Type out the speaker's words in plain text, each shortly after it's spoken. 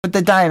with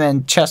the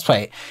diamond chest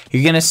plate.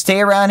 You're gonna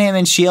stay around him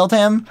and shield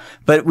him,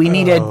 but we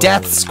need a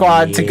death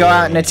squad to go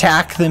out and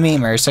attack the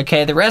memers.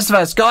 Okay, the rest of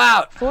us go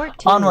out. 14.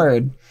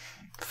 Onward.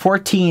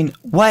 14.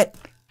 What?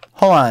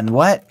 Hold on.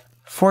 What?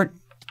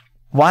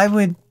 Why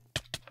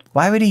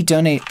would he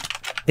donate?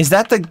 Is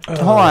that the? Hold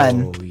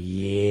on.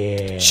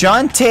 Yeah.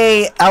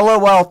 Shantae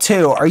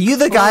LOL2. Are you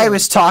the guy I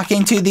was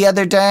talking to the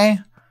other day?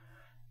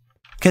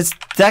 Because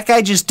that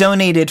guy just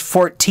donated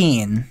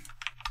 14.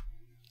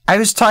 I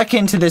was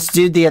talking to this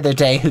dude the other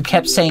day who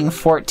kept saying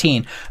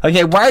 14.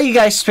 Okay, why are you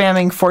guys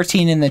spamming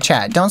 14 in the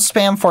chat? Don't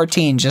spam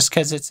 14 just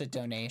because it's a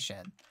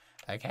donation.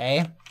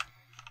 Okay?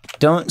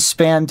 Don't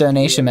spam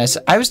donation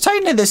message. I was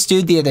talking to this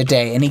dude the other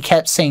day and he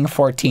kept saying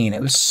 14.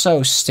 It was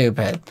so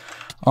stupid.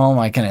 Oh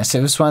my goodness.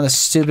 It was one of the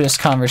stupidest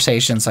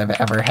conversations I've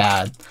ever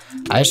had.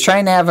 I was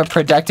trying to have a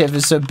productive,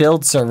 it's a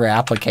build server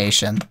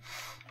application.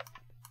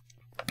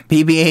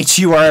 BBH,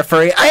 you are a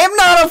furry. I am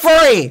not a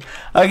furry!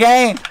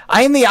 Okay?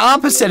 I am the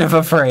opposite of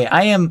a furry.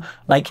 I am,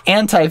 like,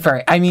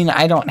 anti-furry. I mean,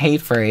 I don't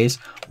hate furries.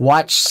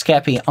 Watch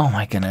Skeppy. Oh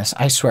my goodness.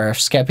 I swear, if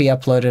Skeppy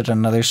uploaded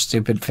another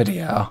stupid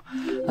video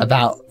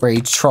about where he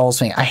trolls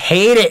me, I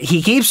hate it!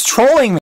 He keeps trolling me!